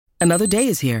Another day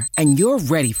is here, and you're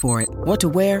ready for it. What to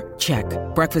wear? Check.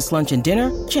 Breakfast, lunch, and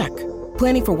dinner? Check.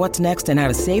 Planning for what's next and how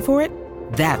to save for it?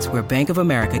 That's where Bank of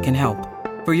America can help.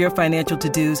 For your financial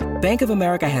to-dos, Bank of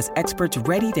America has experts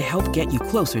ready to help get you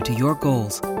closer to your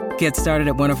goals. Get started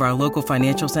at one of our local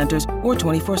financial centers or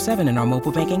 24/7 in our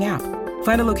mobile banking app.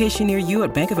 Find a location near you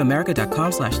at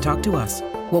bankofamerica.com/talktous.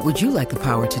 What would you like the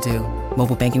power to do?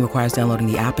 Mobile banking requires downloading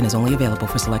the app and is only available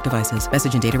for select devices.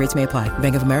 Message and data rates may apply.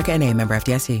 Bank of America N.A., member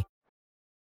FDIC.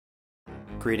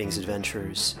 Greetings,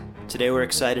 adventurers. Today we're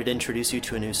excited to introduce you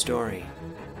to a new story,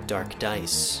 Dark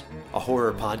Dice, a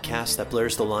horror podcast that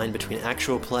blurs the line between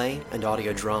actual play and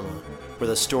audio drama, where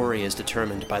the story is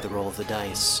determined by the roll of the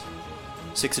dice.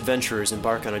 6 adventurers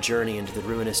embark on a journey into the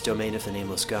ruinous domain of the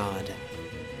Nameless God.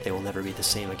 They will never be the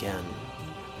same again.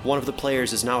 One of the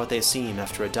players is not what they seem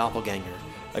after a doppelganger,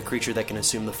 a creature that can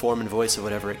assume the form and voice of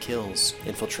whatever it kills,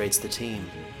 infiltrates the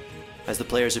team. As the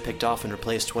players are picked off and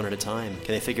replaced one at a time,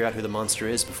 can they figure out who the monster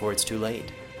is before it's too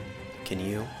late? Can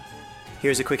you?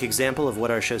 Here's a quick example of what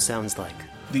our show sounds like.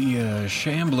 The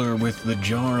shambler with the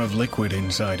jar of liquid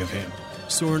inside of him.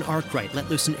 Soren Arkwright let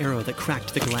loose an arrow that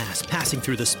cracked the glass, passing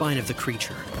through the spine of the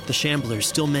creature. The shambler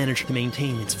still managed to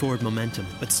maintain its forward momentum,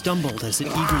 but stumbled as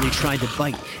it eagerly tried to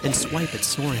bite and swipe at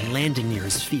Soren, landing near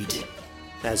his feet.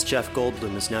 As Jeff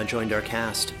Goldblum has now joined our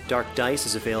cast, Dark Dice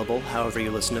is available however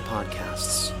you listen to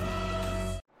podcasts.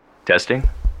 Testing?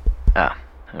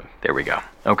 There we go.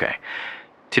 Okay.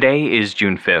 Today is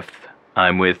June 5th.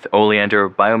 I'm with Oleander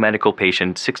biomedical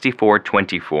patient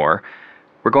 6424.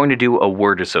 We're going to do a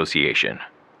word association.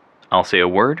 I'll say a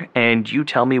word, and you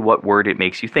tell me what word it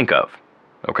makes you think of.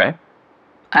 Okay?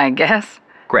 I guess.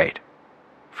 Great.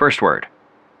 First word.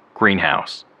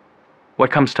 Greenhouse.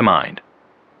 What comes to mind?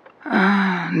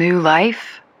 New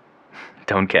life?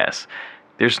 Don't guess.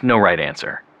 There's no right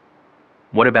answer.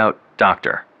 What about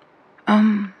doctor?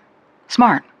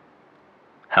 Smart.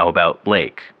 How about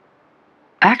lake?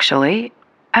 Actually,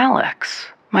 Alex,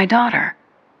 my daughter.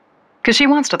 'Cause she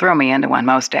wants to throw me into one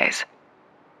most days.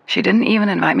 She didn't even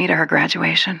invite me to her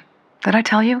graduation. Did I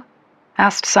tell you?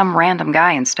 Asked some random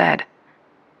guy instead.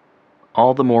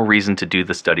 All the more reason to do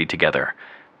the study together.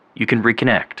 You can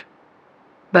reconnect.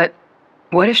 But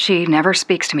what if she never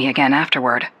speaks to me again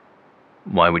afterward?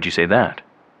 Why would you say that?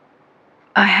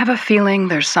 I have a feeling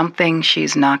there's something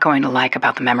she's not going to like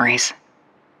about the memories.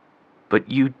 But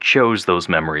you chose those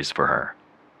memories for her.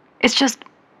 It's just...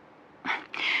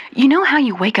 You know how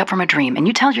you wake up from a dream and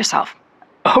you tell yourself,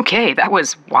 okay, that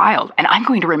was wild, and I'm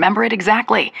going to remember it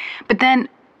exactly. But then,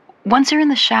 once you're in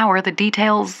the shower, the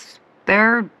details,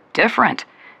 they're different.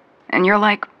 And you're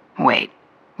like, wait,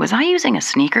 was I using a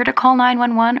sneaker to call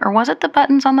 911, or was it the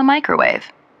buttons on the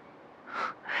microwave?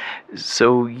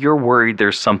 So you're worried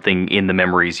there's something in the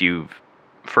memories you've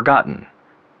forgotten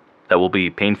that will be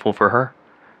painful for her?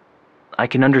 I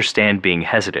can understand being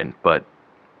hesitant, but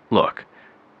look,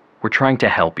 we're trying to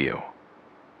help you.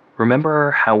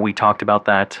 Remember how we talked about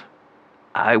that?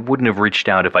 I wouldn't have reached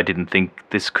out if I didn't think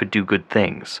this could do good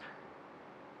things.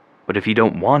 But if you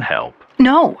don't want help...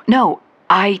 No,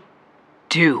 I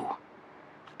do.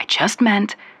 I just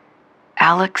meant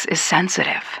Alex is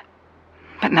sensitive.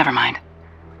 But never mind.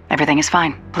 Everything is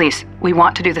fine. Please, we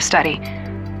want to do the study.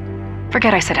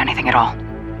 Forget I said anything at all.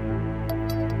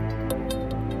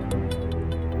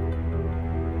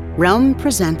 Realm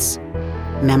presents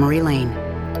Memory Lane.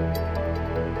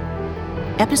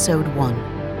 Episode 1.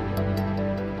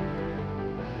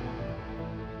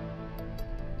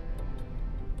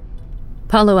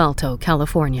 Palo Alto,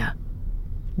 California,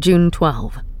 June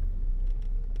 12.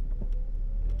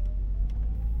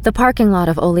 The parking lot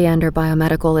of Oleander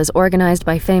Biomedical is organized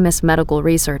by famous medical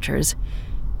researchers.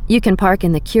 You can park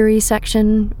in the Curie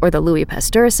section, or the Louis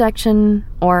Pasteur section,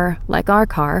 or, like our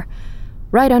car,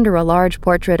 right under a large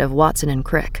portrait of Watson and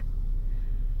Crick.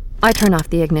 I turn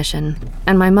off the ignition,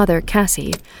 and my mother,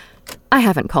 Cassie, I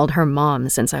haven't called her Mom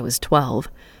since I was 12,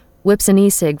 whips an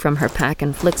e-cig from her pack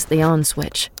and flicks the on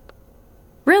switch.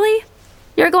 Really?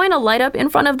 You're going to light up in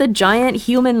front of the giant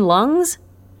human lungs?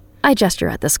 I gesture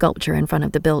at the sculpture in front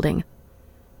of the building.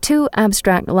 2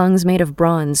 abstract lungs made of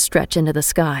bronze stretch into the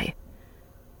sky.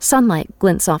 Sunlight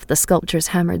glints off the sculpture's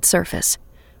hammered surface.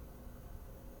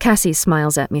 Cassie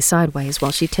smiles at me sideways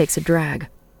while she takes a drag.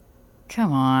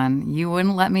 Come on, you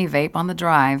wouldn't let me vape on the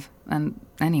drive. And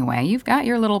anyway, you've got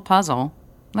your little puzzle.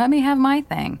 Let me have my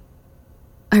thing.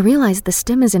 I realize the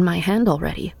stem is in my hand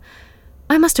already.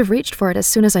 I must have reached for it as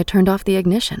soon as I turned off the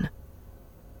ignition.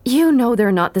 You know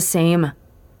they're not the same.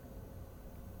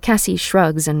 Cassie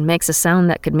shrugs and makes a sound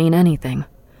that could mean anything.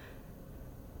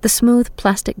 The smooth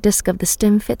plastic disc of the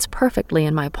stem fits perfectly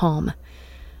in my palm.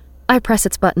 I press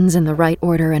its buttons in the right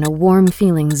order and a warm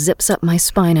feeling zips up my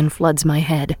spine and floods my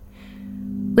head.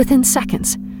 Within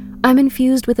seconds, I'm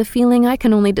infused with a feeling I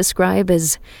can only describe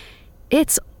as,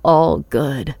 it's all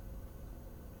good.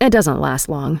 It doesn't last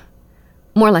long.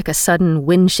 More like a sudden,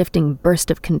 wind-shifting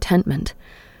burst of contentment.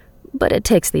 But it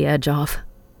takes the edge off.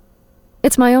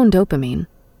 It's my own dopamine,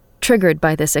 triggered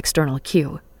by this external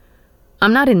cue.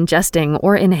 I'm not ingesting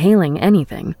or inhaling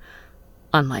anything,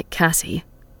 unlike Cassie.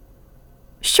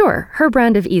 Sure, her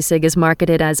brand of e-cig is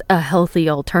marketed as a healthy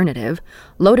alternative,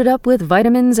 loaded up with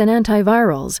vitamins and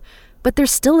antivirals, but there's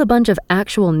still a bunch of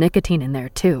actual nicotine in there,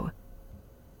 too.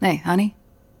 Hey, honey.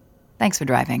 Thanks for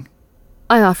driving.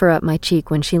 I offer up my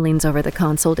cheek when she leans over the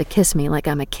console to kiss me like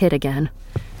I'm a kid again.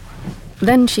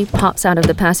 Then she pops out of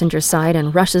the passenger side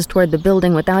and rushes toward the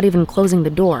building without even closing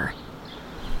the door.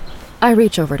 I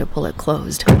reach over to pull it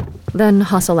closed, then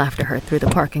hustle after her through the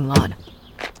parking lot.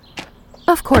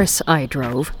 Of course, I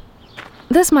drove.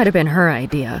 This might have been her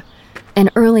idea, an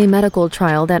early medical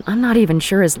trial that I'm not even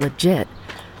sure is legit.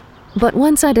 But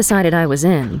once I decided I was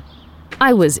in,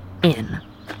 I was in.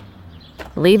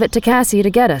 Leave it to Cassie to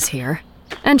get us here,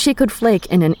 and she could flake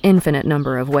in an infinite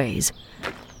number of ways.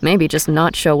 Maybe just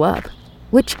not show up,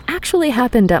 which actually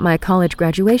happened at my college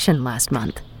graduation last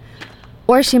month.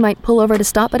 Or she might pull over to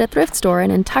stop at a thrift store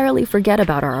and entirely forget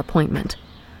about our appointment.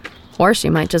 Or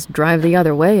she might just drive the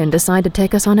other way and decide to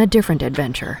take us on a different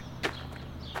adventure.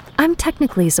 I'm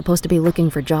technically supposed to be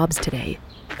looking for jobs today.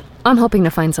 I'm hoping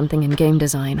to find something in game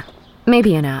design,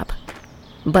 maybe an app.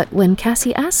 But when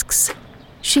Cassie asks,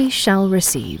 she shall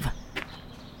receive.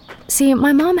 See,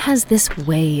 my mom has this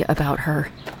way about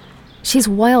her. She's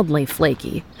wildly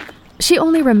flaky. She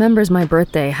only remembers my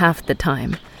birthday half the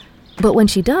time. But when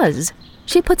she does,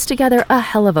 she puts together a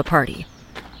hell of a party.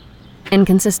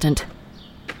 Inconsistent.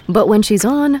 But when she's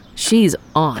on, she's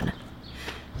on.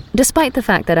 Despite the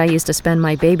fact that I used to spend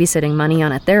my babysitting money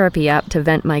on a therapy app to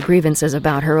vent my grievances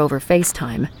about her over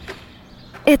FaceTime,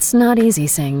 it's not easy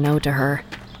saying no to her.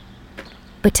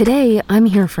 But today, I'm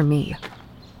here for me.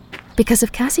 Because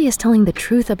if Cassie is telling the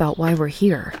truth about why we're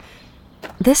here,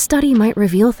 this study might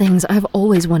reveal things I've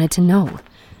always wanted to know.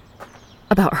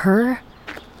 About her,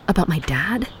 about my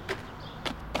dad,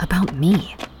 about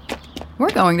me.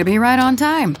 We're going to be right on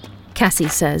time, Cassie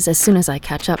says as soon as I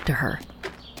catch up to her.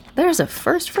 There's a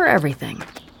first for everything.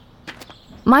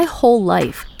 My whole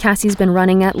life, Cassie's been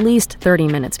running at least 30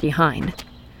 minutes behind.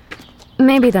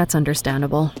 Maybe that's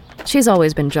understandable. She's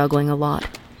always been juggling a lot.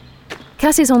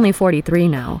 Cassie's only 43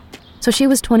 now, so she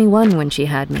was 21 when she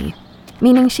had me,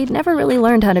 meaning she'd never really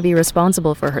learned how to be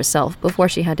responsible for herself before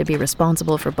she had to be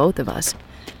responsible for both of us.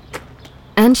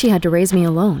 And she had to raise me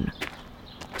alone.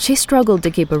 She struggled to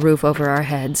keep a roof over our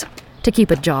heads, to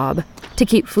keep a job, to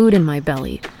keep food in my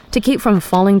belly, to keep from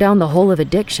falling down the hole of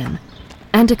addiction,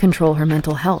 and to control her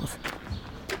mental health.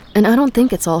 And I don't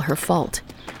think it's all her fault.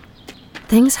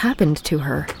 Things happened to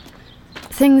her.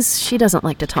 Things she doesn't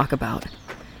like to talk about.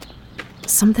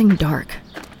 Something dark.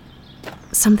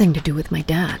 Something to do with my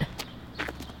dad.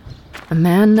 A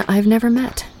man I've never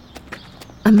met.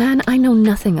 A man I know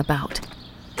nothing about.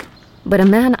 But a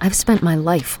man I've spent my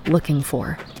life looking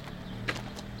for.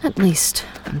 At least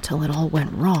until it all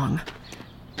went wrong.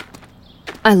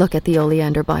 I look at the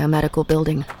Oleander Biomedical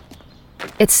building.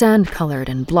 It's sand-colored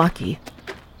and blocky,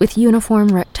 with uniform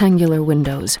rectangular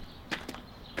windows.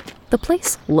 The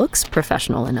place looks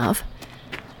professional enough.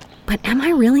 But am I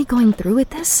really going through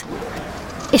with this?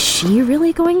 Is she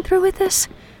really going through with this?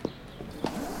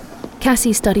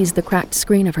 Cassie studies the cracked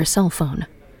screen of her cell phone.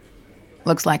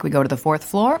 Looks like we go to the 4th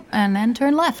floor and then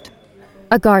turn left.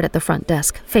 A guard at the front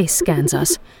desk face scans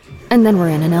us, and then we're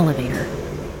in an elevator.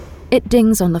 It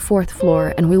dings on the 4th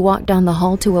floor, and we walk down the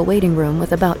hall to a waiting room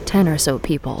with about 10 or so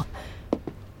people.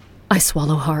 I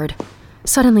swallow hard,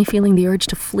 suddenly feeling the urge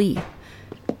to flee.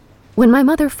 When my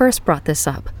mother first brought this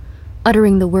up,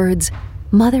 uttering the words,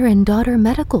 mother and daughter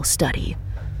medical study,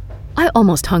 I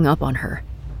almost hung up on her.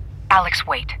 Alex,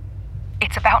 wait.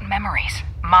 It's about memories.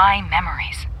 My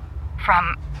memories.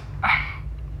 From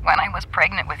when I was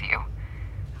pregnant with you.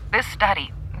 This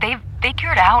study, they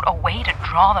figured out a way to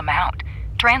draw them out,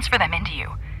 transfer them into you,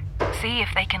 see if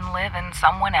they can live in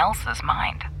someone else's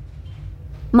mind.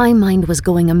 My mind was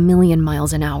going a million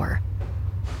miles an hour,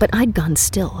 but I'd gone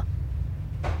still.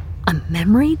 A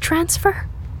memory transfer?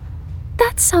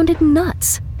 That sounded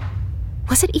nuts.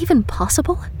 Was it even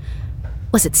possible?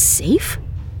 Was it safe?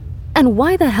 And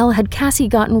why the hell had Cassie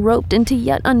gotten roped into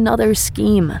yet another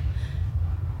scheme?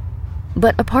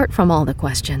 But apart from all the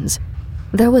questions,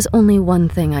 there was only one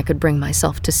thing I could bring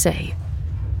myself to say.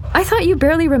 I thought you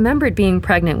barely remembered being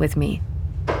pregnant with me.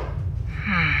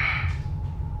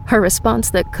 her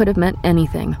response that could have meant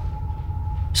anything.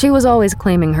 She was always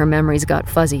claiming her memories got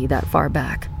fuzzy that far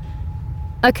back.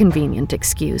 A convenient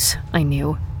excuse, I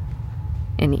knew.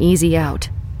 An easy out.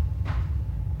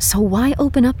 So why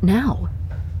open up now?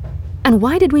 And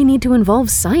why did we need to involve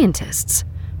scientists?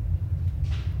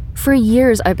 For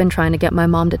years, I've been trying to get my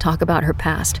mom to talk about her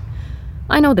past.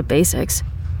 I know the basics.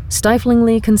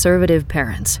 Stiflingly conservative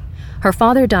parents. Her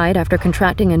father died after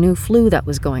contracting a new flu that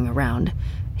was going around.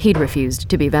 He'd refused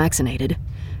to be vaccinated.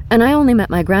 And I only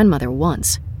met my grandmother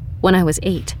once, when I was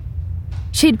 8.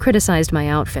 She'd criticized my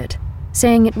outfit,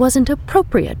 saying it wasn't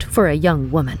appropriate for a young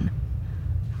woman.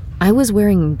 I was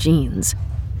wearing jeans.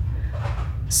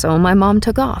 So my mom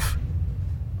took off.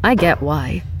 I get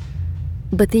why.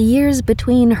 But the years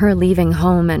between her leaving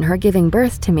home and her giving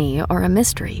birth to me are a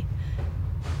mystery.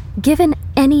 Given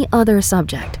any other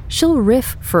subject, she'll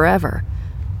riff forever.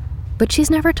 But she's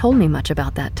never told me much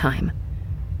about that time.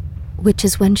 Which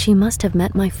is when she must have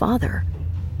met my father.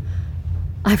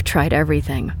 I've tried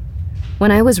everything.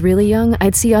 When I was really young,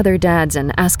 I'd see other dads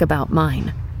and ask about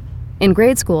mine. In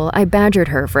grade school, I badgered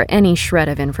her for any shred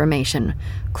of information,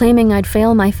 claiming I'd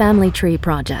fail my family tree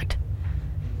project.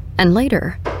 And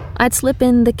later, I'd slip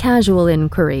in the casual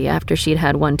inquiry after she'd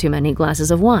had one too many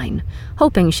glasses of wine,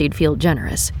 hoping she'd feel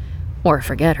generous, or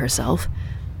forget herself,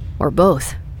 or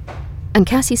both. And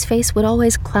Cassie's face would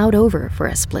always cloud over for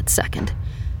a split second,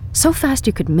 so fast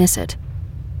you could miss it,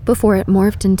 before it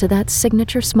morphed into that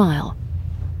signature smile.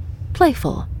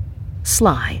 Playful,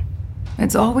 sly.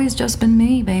 It's always just been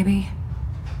me, baby.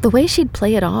 The way she'd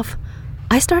play it off,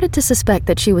 I started to suspect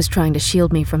that she was trying to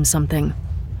shield me from something.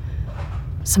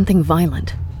 Something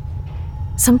violent.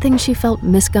 Something she felt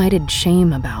misguided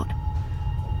shame about.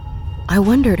 I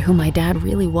wondered who my dad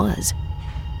really was.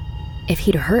 If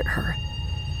he'd hurt her.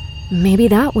 Maybe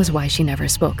that was why she never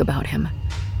spoke about him.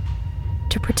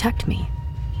 To protect me.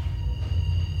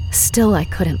 Still, I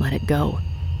couldn't let it go.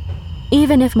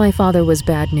 Even if my father was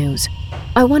bad news,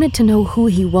 I wanted to know who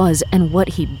he was and what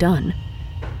he'd done.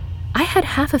 I had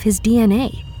half of his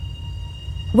DNA.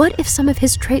 What if some of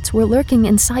his traits were lurking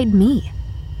inside me?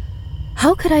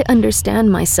 How could I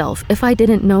understand myself if I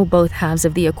didn't know both halves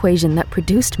of the equation that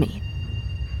produced me?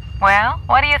 Well,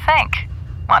 what do you think?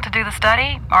 Want to do the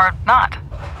study or not?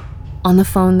 On the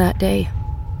phone that day,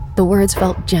 the words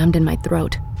felt jammed in my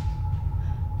throat.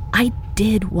 I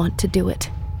did want to do it.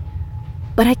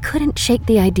 But I couldn't shake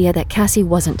the idea that Cassie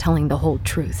wasn't telling the whole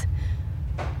truth.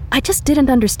 I just didn't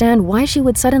understand why she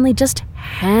would suddenly just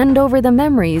hand over the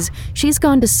memories she's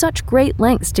gone to such great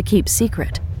lengths to keep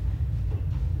secret.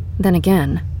 Then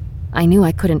again, I knew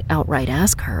I couldn't outright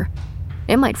ask her.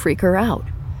 It might freak her out.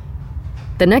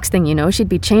 The next thing you know, she'd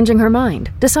be changing her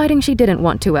mind, deciding she didn't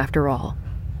want to after all.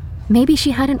 Maybe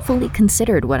she hadn't fully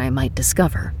considered what I might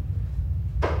discover.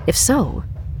 If so,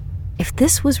 if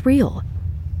this was real,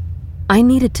 I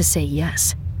needed to say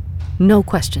yes. No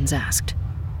questions asked.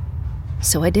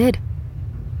 So I did.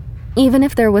 Even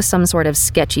if there was some sort of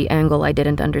sketchy angle I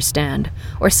didn't understand,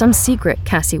 or some secret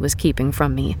Cassie was keeping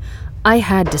from me, I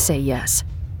had to say yes.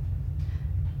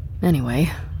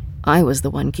 Anyway, I was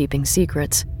the one keeping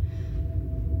secrets.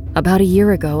 About a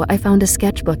year ago, I found a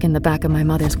sketchbook in the back of my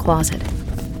mother's closet.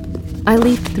 I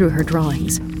leafed through her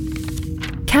drawings.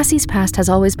 Cassie's past has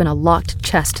always been a locked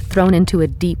chest thrown into a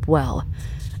deep well,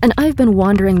 and I've been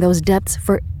wandering those depths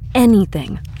for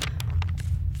anything.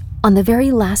 On the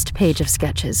very last page of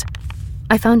sketches,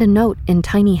 I found a note in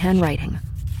tiny handwriting.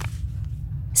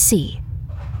 C.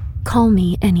 Call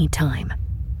me anytime.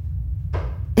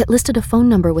 It listed a phone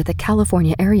number with a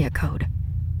California area code.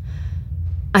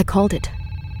 I called it.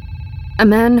 A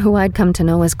man who I'd come to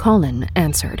know as Colin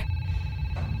answered.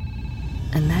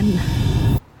 And then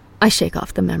I shake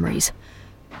off the memories,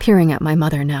 peering at my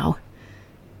mother now.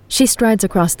 She strides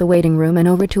across the waiting room and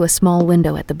over to a small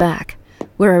window at the back,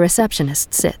 where a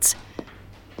receptionist sits.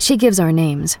 She gives our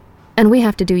names, and we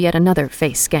have to do yet another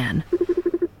face scan.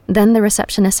 Then the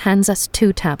receptionist hands us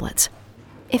 2 tablets.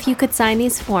 If you could sign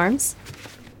these forms.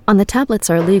 On the tablets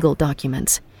are legal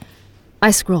documents.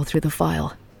 I scroll through the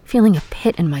file, feeling a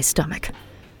pit in my stomach.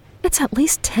 It's at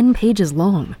least 10 pages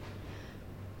long.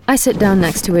 I sit down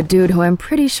next to a dude who I'm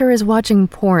pretty sure is watching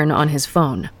porn on his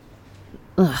phone.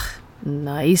 Ugh,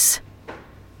 nice.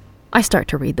 I start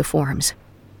to read the forms.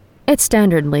 It's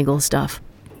standard legal stuff.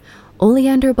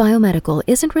 Oleander Biomedical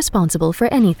isn't responsible for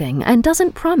anything and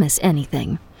doesn't promise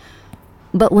anything.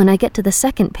 But when I get to the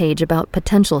second page about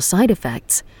potential side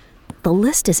effects, the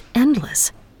list is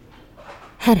endless.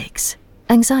 Headaches,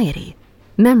 anxiety,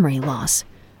 memory loss,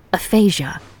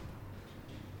 aphasia.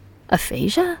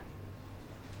 Aphasia?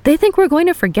 They think we're going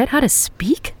to forget how to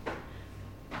speak?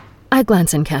 I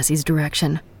glance in Cassie's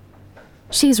direction,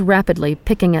 She's rapidly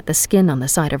picking at the skin on the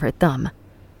side of her thumb,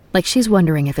 like she's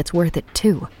wondering if it's worth it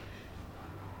too.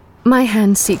 My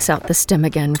hand seeks out the stem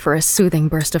again for a soothing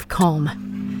burst of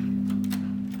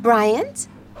calm. Bryant?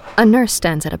 A nurse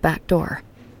stands at a back door,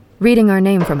 reading our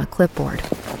name from a clipboard.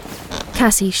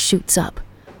 Cassie shoots up,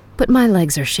 but my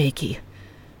legs are shaky.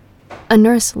 A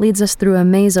nurse leads us through a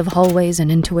maze of hallways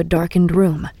and into a darkened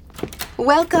room.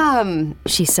 Welcome,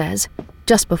 she says,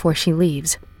 just before she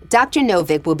leaves. Dr.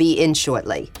 Novick will be in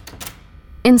shortly.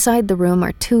 Inside the room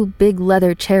are 2 big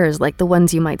leather chairs like the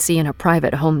ones you might see in a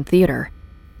private home theater.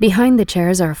 Behind the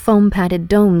chairs are foam-padded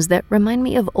domes that remind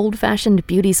me of old-fashioned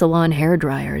beauty salon hair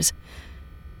dryers.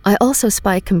 I also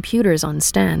spy computers on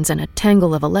stands and a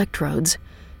tangle of electrodes.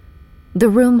 The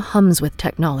room hums with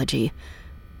technology,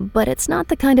 but it's not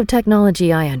the kind of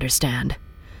technology I understand.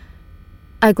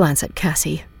 I glance at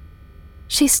Cassie.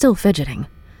 She's still fidgeting.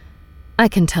 I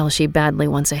can tell she badly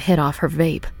wants a hit off her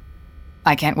vape.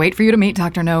 I can't wait for you to meet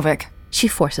Dr. Novick. She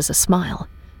forces a smile.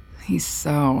 He's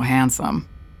so handsome.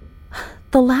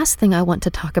 The last thing I want to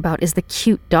talk about is the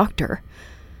cute doctor.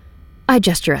 I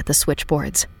gesture at the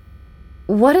switchboards.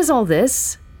 What is all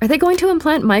this? Are they going to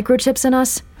implant microchips in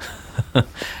us?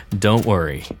 Don't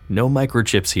worry, no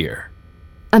microchips here.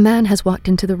 A man has walked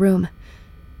into the room.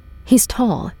 He's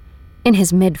tall, in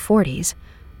his mid-40s,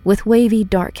 with wavy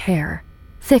dark hair,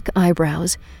 thick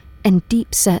eyebrows, and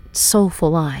deep-set,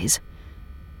 soulful eyes.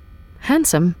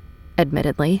 Handsome,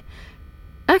 admittedly.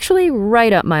 Actually,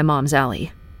 right up my mom's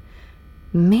alley.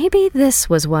 Maybe this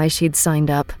was why she'd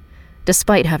signed up,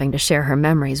 despite having to share her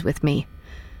memories with me.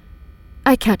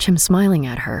 I catch him smiling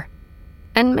at her.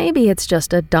 And maybe it's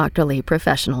just a doctorly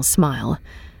professional smile,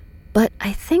 but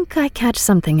I think I catch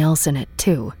something else in it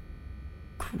too.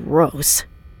 Gross.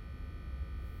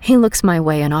 He looks my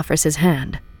way and offers his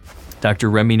hand. Dr.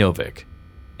 Remy Novick.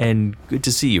 And good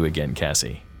to see you again,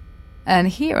 Cassie. And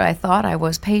here I thought I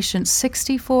was patient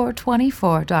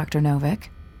 6424, Dr. Novick.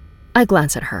 I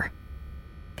glance at her.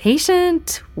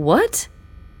 Patient what?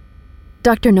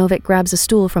 Dr. Novick grabs a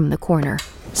stool from the corner,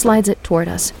 slides it toward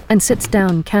us, and sits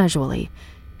down casually,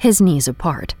 his knees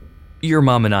apart. Your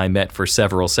mom and I met for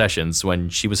several sessions when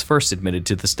she was first admitted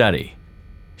to the study.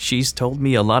 She's told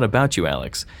me a lot about you,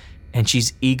 Alex, and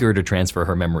she's eager to transfer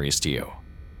her memories to you.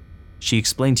 She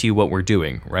explained to you what we're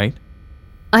doing, right?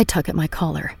 I tug at my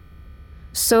collar.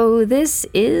 So this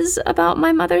is about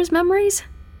my mother's memories?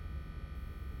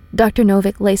 Dr.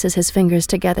 Novick laces his fingers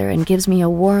together and gives me a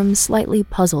warm, slightly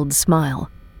puzzled smile.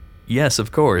 Yes,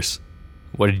 of course.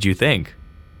 What did you think?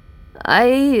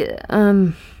 I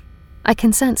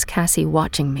can sense Cassie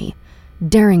watching me,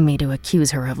 daring me to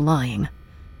accuse her of lying.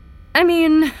 I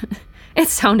mean, it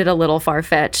sounded a little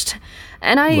far-fetched,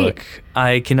 and Look,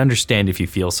 I can understand if you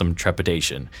feel some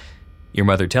trepidation. Your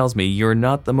mother tells me you're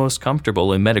not the most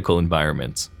comfortable in medical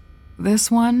environments.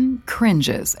 This one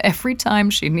cringes every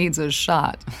time she needs a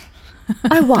shot.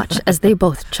 I watch as they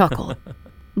both chuckle.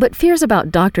 But fears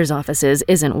about doctors' offices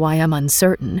isn't why I'm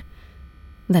uncertain.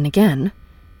 Then again,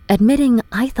 admitting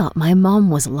I thought my mom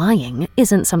was lying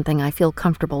isn't something I feel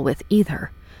comfortable with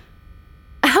either.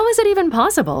 How is it even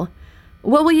possible?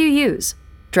 What will you use?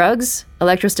 Drugs?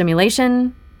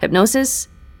 Electrostimulation? Hypnosis?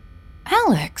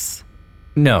 Alex!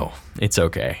 No, it's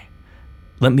okay.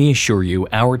 Let me assure you,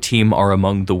 our team are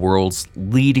among the world's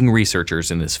leading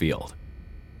researchers in this field.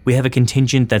 We have a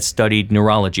contingent that studied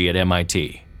neurology at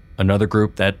MIT, another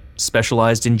group that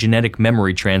specialized in genetic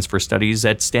memory transfer studies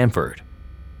at Stanford.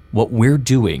 What we're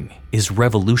doing is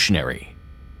revolutionary.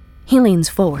 He leans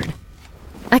forward.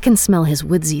 I can smell his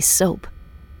woodsy soap.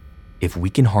 If we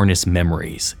can harness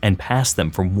memories and pass them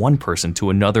from one person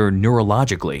to another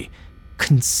neurologically,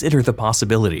 consider the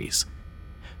possibilities.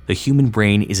 The human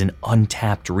brain is an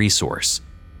untapped resource.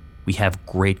 We have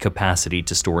great capacity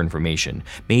to store information,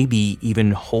 maybe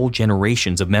even whole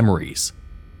generations of memories.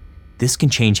 This can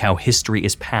change how history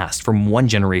is passed from one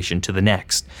generation to the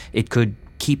next. It could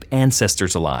keep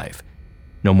ancestors alive.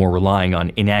 No more relying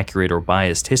on inaccurate or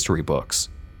biased history books.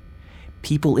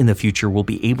 People in the future will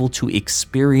be able to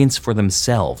experience for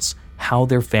themselves how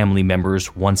their family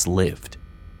members once lived.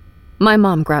 My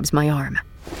mom grabs my arm.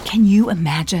 Can you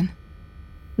imagine?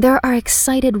 There are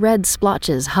excited red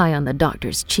splotches high on the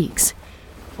doctor's cheeks.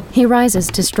 He rises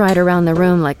to stride around the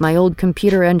room like my old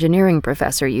computer engineering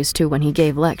professor used to when he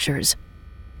gave lectures.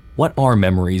 What are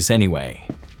memories anyway?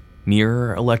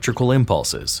 Mere electrical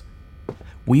impulses.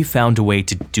 We've found a way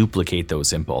to duplicate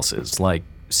those impulses, like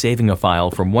saving a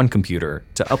file from one computer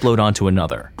to upload onto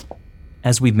another.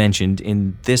 As we've mentioned,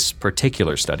 in this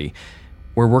particular study,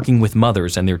 we're working with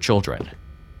mothers and their children.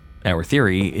 Our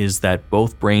theory is that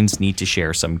both brains need to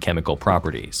share some chemical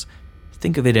properties.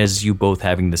 Think of it as you both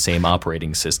having the same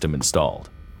operating system installed.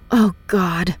 Oh,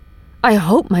 God. I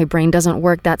hope my brain doesn't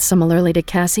work that similarly to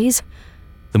Cassie's.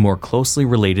 The more closely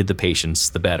related the patients,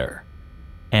 the better.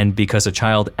 And because a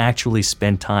child actually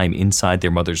spent time inside their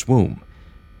mother's womb,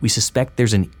 we suspect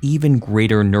there's an even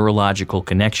greater neurological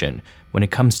connection when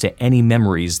it comes to any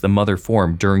memories the mother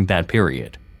formed during that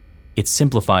period. It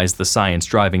simplifies the science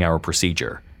driving our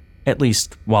procedure, at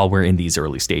least while we're in these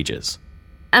early stages.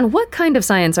 And what kind of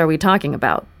science are we talking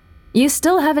about? You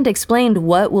still haven't explained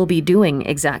what we'll be doing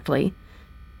exactly.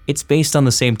 It's based on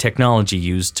the same technology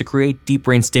used to create deep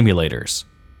brain stimulators.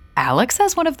 Alex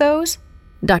has one of those?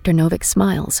 Dr. Novick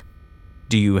smiles.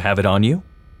 Do you have it on you?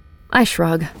 I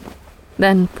shrug,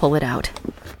 then pull it out.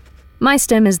 My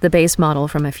stim is the base model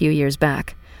from a few years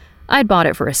back. I'd bought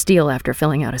it for a steal after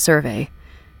filling out a survey.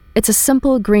 It's a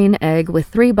simple green egg with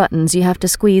 3 buttons you have to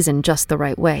squeeze in just the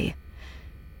right way.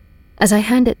 As I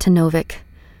hand it to Novick,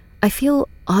 I feel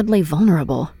oddly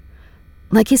vulnerable.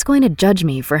 Like he's going to judge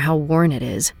me for how worn it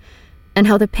is, and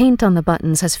how the paint on the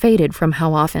buttons has faded from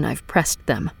how often I've pressed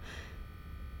them.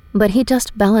 But he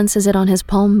just balances it on his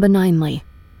palm benignly.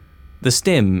 The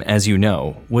stim, as you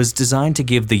know, was designed to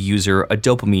give the user a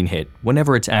dopamine hit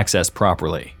whenever it's accessed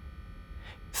properly.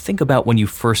 Think about when you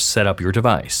first set up your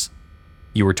device.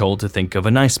 You were told to think of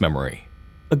a nice memory,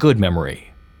 a good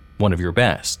memory, one of your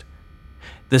best.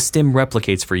 The stim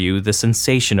replicates for you the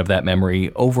sensation of that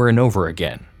memory over and over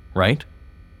again, right?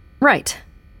 Right.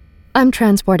 I'm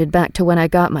transported back to when I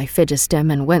got my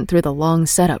Phigistim and went through the long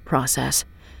setup process.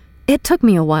 It took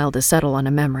me a while to settle on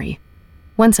a memory.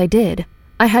 Once I did,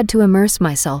 I had to immerse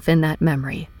myself in that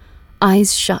memory,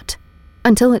 eyes shut,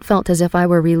 until it felt as if I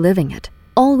were reliving it,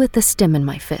 all with the stim in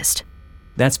my fist.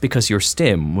 That's because your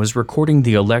stim was recording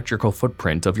the electrical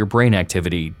footprint of your brain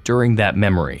activity during that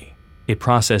memory. It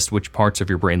processed which parts of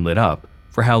your brain lit up,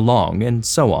 for how long, and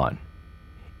so on.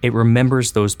 It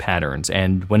remembers those patterns,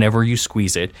 and whenever you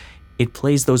squeeze it, it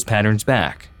plays those patterns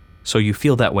back, so you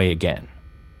feel that way again.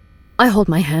 I hold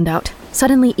my hand out,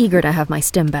 suddenly eager to have my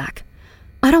stim back.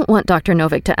 I don't want Dr.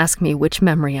 Novick to ask me which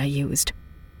memory I used.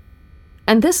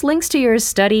 And this links to your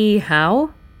study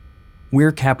how?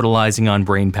 We're capitalizing on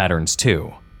brain patterns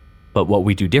too. But what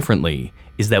we do differently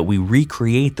is that we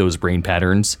recreate those brain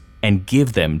patterns and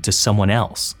give them to someone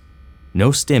else.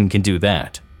 No stim can do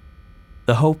that.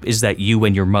 The hope is that you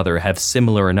and your mother have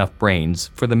similar enough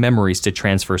brains for the memories to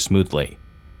transfer smoothly.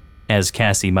 As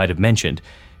Cassie might have mentioned,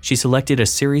 she selected a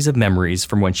series of memories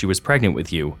from when she was pregnant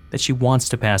with you that she wants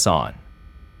to pass on.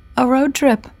 A road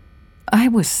trip. I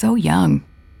was so young,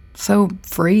 so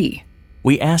free.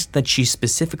 We asked that she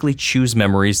specifically choose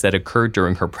memories that occurred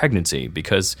during her pregnancy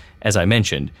because, as I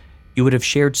mentioned, you would have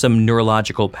shared some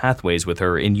neurological pathways with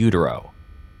her in utero.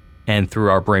 And through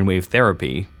our brainwave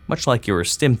therapy, much like your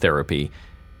stim therapy,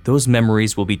 those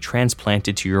memories will be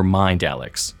transplanted to your mind,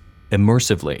 Alex,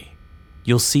 immersively.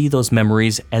 You'll see those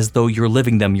memories as though you're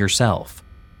living them yourself.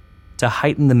 To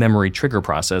heighten the memory trigger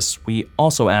process, we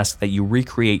also ask that you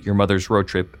recreate your mother's road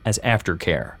trip as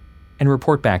aftercare and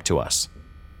report back to us.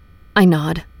 I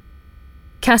nod.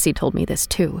 Cassie told me this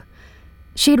too.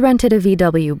 She'd rented a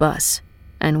VW bus,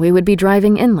 and we would be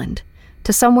driving inland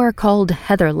to somewhere called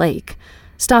Heather Lake,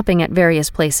 stopping at various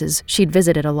places she'd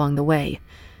visited along the way.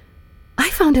 I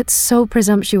found it so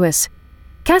presumptuous.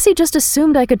 Cassie just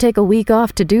assumed I could take a week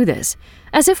off to do this,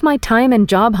 as if my time and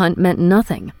job hunt meant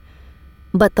nothing.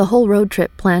 But the whole road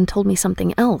trip plan told me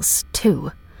something else,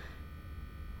 too.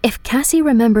 If Cassie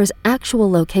remembers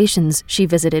actual locations she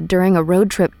visited during a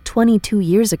road trip 22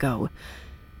 years ago,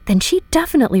 then she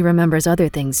definitely remembers other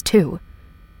things, too.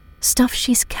 Stuff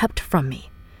she's kept from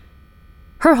me.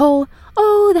 Her whole,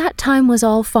 "oh, that time was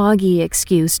all foggy"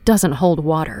 excuse doesn't hold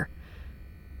water.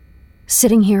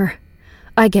 Sitting here,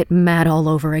 I get mad all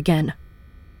over again.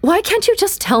 Why can't you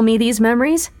just tell me these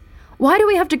memories? Why do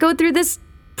we have to go through this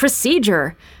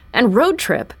procedure and road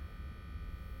trip?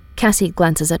 Cassie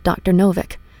glances at Dr.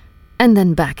 Novick, and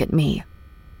then back at me.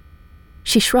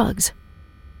 She shrugs.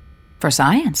 For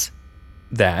science.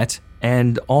 That,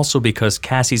 and also because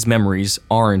Cassie's memories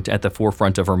aren't at the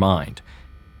forefront of her mind.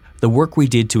 The work we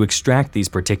did to extract these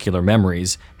particular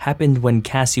memories happened when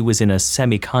Cassie was in a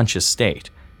semi-conscious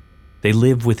state. They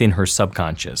live within her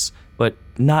subconscious, but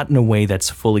not in a way that's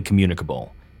fully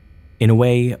communicable. In a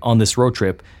way, on this road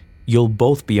trip, you'll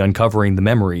both be uncovering the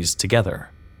memories together.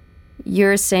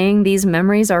 You're saying these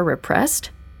memories are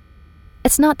repressed?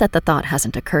 It's not that the thought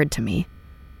hasn't occurred to me.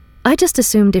 I just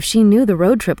assumed if she knew the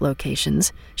road trip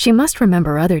locations, she must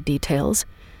remember other details.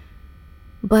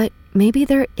 But maybe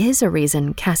there is a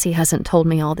reason Cassie hasn't told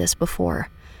me all this before.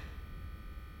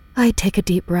 I take a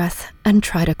deep breath and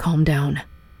try to calm down.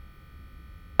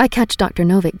 I catch Dr.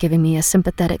 Novick giving me a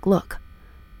sympathetic look.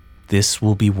 This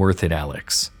will be worth it,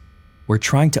 Alex. We're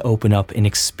trying to open up an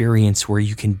experience where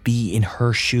you can be in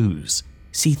her shoes,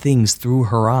 see things through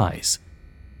her eyes.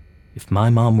 If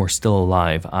my mom were still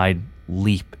alive, I'd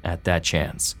leap at that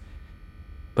chance.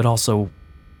 But also,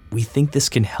 we think this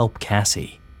can help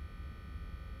Cassie.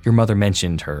 Your mother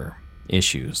mentioned her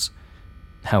issues,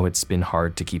 how it's been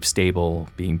hard to keep stable,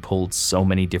 being pulled so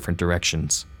many different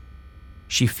directions.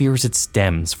 She fears it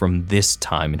stems from this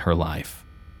time in her life.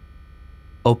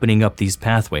 Opening up these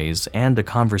pathways and a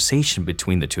conversation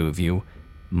between the two of you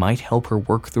might help her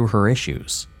work through her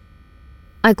issues.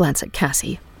 I glance at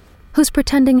Cassie, who's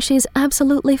pretending she's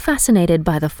absolutely fascinated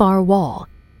by the far wall.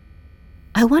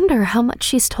 I wonder how much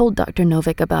she's told Dr.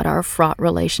 Novick about our fraught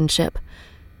relationship.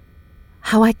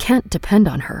 How I can't depend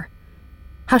on her.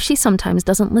 How she sometimes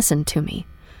doesn't listen to me.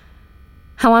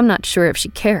 How I'm not sure if she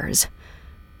cares.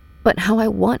 But how I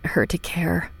want her to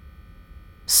care.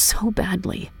 So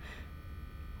badly.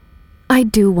 I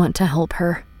do want to help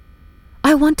her.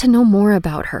 I want to know more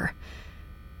about her.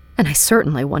 And I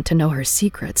certainly want to know her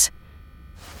secrets.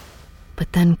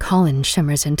 But then Colin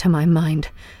shimmers into my mind,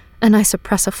 and I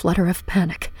suppress a flutter of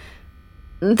panic.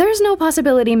 There's no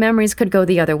possibility memories could go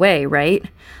the other way, right?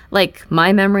 Like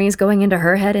my memories going into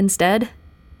her head instead?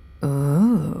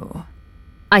 Ooh.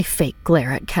 I fake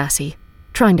glare at Cassie,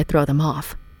 trying to throw them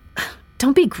off.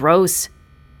 Don't be gross.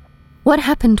 What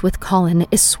happened with Colin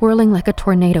is swirling like a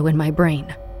tornado in my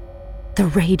brain. The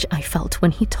rage I felt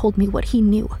when he told me what he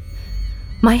knew.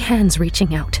 My hands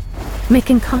reaching out,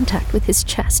 making contact with his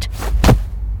chest.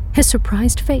 His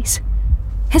surprised face.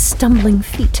 His stumbling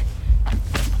feet.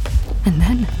 And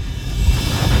then...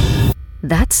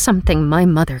 that's something my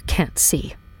mother can't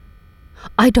see.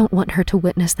 I don't want her to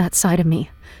witness that side of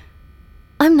me.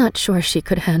 I'm not sure she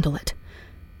could handle it.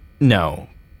 No,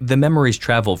 the memories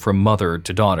travel from mother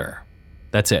to daughter.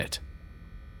 That's it.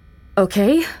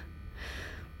 Okay.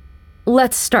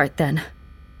 Let's start then.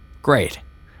 Great.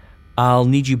 I'll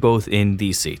need you both in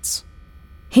these seats.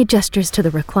 He gestures to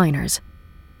the recliners.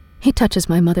 He touches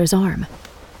my mother's arm.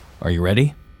 Are you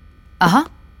ready? Uh-huh.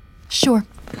 Sure.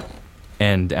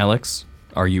 And Alex,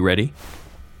 are you ready?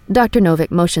 Dr.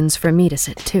 Novick motions for me to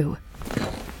sit too.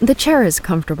 The chair is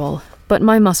comfortable, but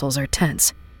my muscles are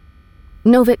tense.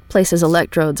 Novick places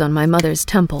electrodes on my mother's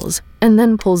temples and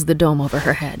then pulls the dome over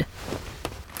her head.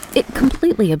 It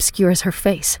completely obscures her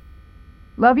face.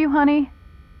 Love you, honey.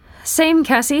 Same,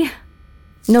 Cassie.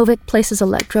 Novick places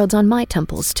electrodes on my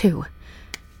temples too.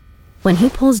 When he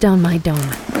pulls down my dome,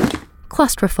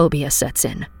 claustrophobia sets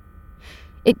in.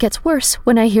 It gets worse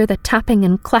when I hear the tapping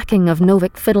and clacking of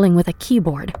Novick fiddling with a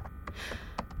keyboard.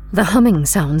 The humming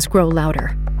sounds grow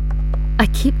louder. I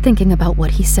keep thinking about what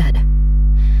he said.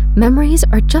 Memories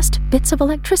are just bits of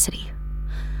electricity.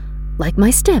 Like my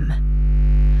stim.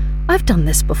 I've done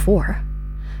this before.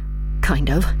 Kind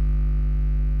of.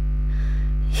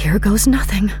 Here goes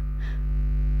nothing.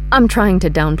 I'm trying to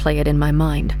downplay it in my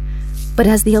mind, but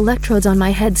as the electrodes on my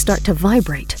head start to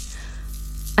vibrate,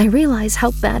 I realize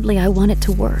how badly I want it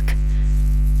to work.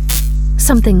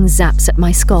 Something zaps at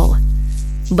my skull,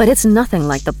 but it's nothing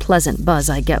like the pleasant buzz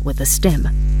I get with the stim.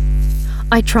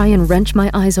 I try and wrench my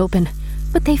eyes open,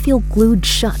 but they feel glued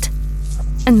shut.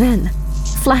 And then,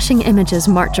 flashing images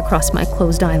march across my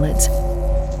closed eyelids.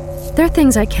 They're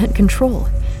things I can't control,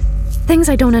 things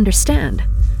I don't understand.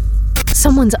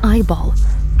 Someone's eyeball,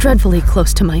 dreadfully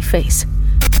close to my face.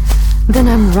 Then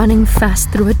I'm running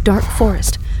fast through a dark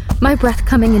forest, my breath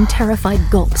coming in terrified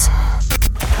gulps.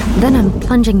 Then I'm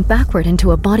plunging backward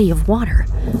into a body of water.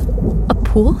 A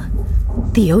pool?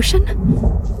 The ocean?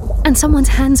 And someone's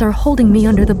hands are holding me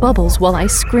under the bubbles while I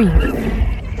scream.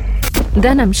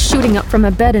 Then I'm shooting up from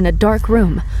a bed in a dark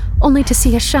room, only to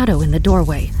see a shadow in the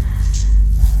doorway.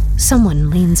 Someone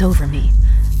leans over me.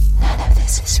 None of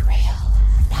this is real.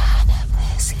 None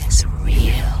of this is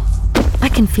real. I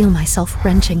can feel myself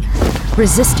wrenching,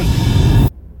 resisting.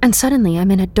 And suddenly I'm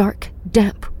in a dark,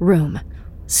 damp room.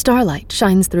 Starlight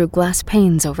shines through glass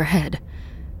panes overhead,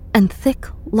 and thick,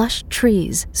 lush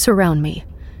trees surround me.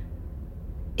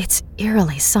 It's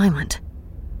eerily silent.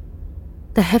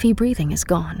 The heavy breathing is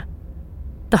gone.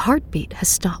 The heartbeat has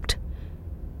stopped.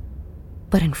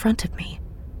 But in front of me,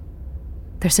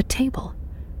 there's a table.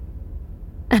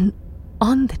 And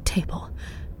on the table,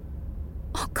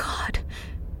 oh God,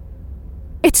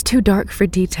 it's too dark for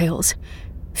details,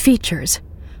 features,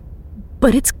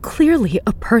 but it's clearly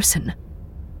a person.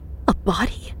 A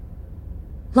body?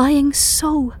 Lying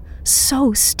so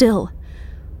still.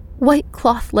 White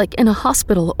cloth like in a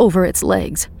hospital over its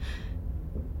legs.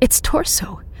 Its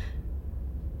torso.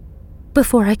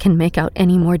 Before I can make out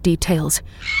any more details,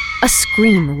 a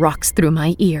scream rocks through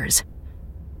my ears.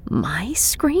 My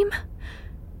scream?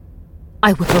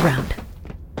 I whip around.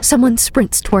 Someone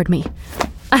sprints toward me.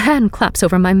 A hand claps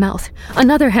over my mouth.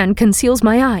 Another hand conceals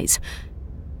my eyes.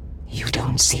 You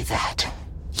don't see that.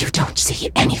 You don't see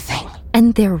anything.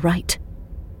 And they're right.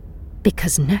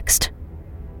 Because next,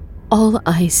 all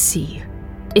I see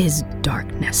is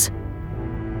darkness.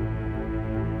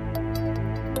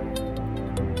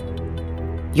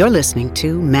 You're listening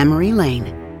to Memory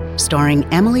Lane, starring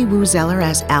Emily Wu Zeller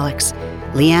as Alex,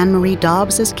 Leanne Marie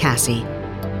Dobbs as Cassie,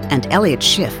 and Elliot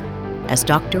Schiff as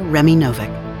Dr. Remy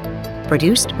Novick.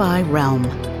 Produced by Realm,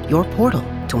 your portal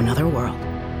to another world.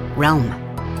 Realm.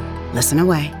 Listen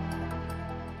away.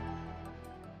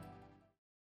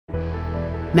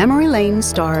 Memory Lane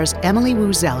stars Emily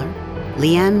Wu Zeller,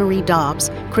 Leanne Marie Dobbs,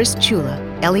 Chris Chula,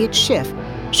 Elliot Schiff,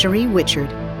 Cherie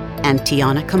Wichard, and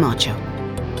Tiana Camacho.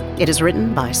 It is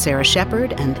written by Sarah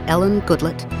Shepard and Ellen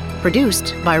Goodlett,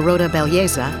 produced by Rhoda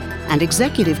Belleza, and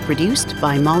executive produced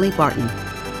by Molly Barton.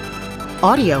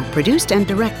 Audio produced and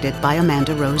directed by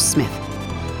Amanda Rose Smith.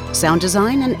 Sound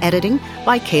design and editing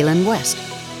by Kaylin West.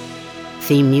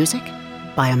 Theme music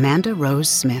by Amanda Rose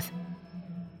Smith.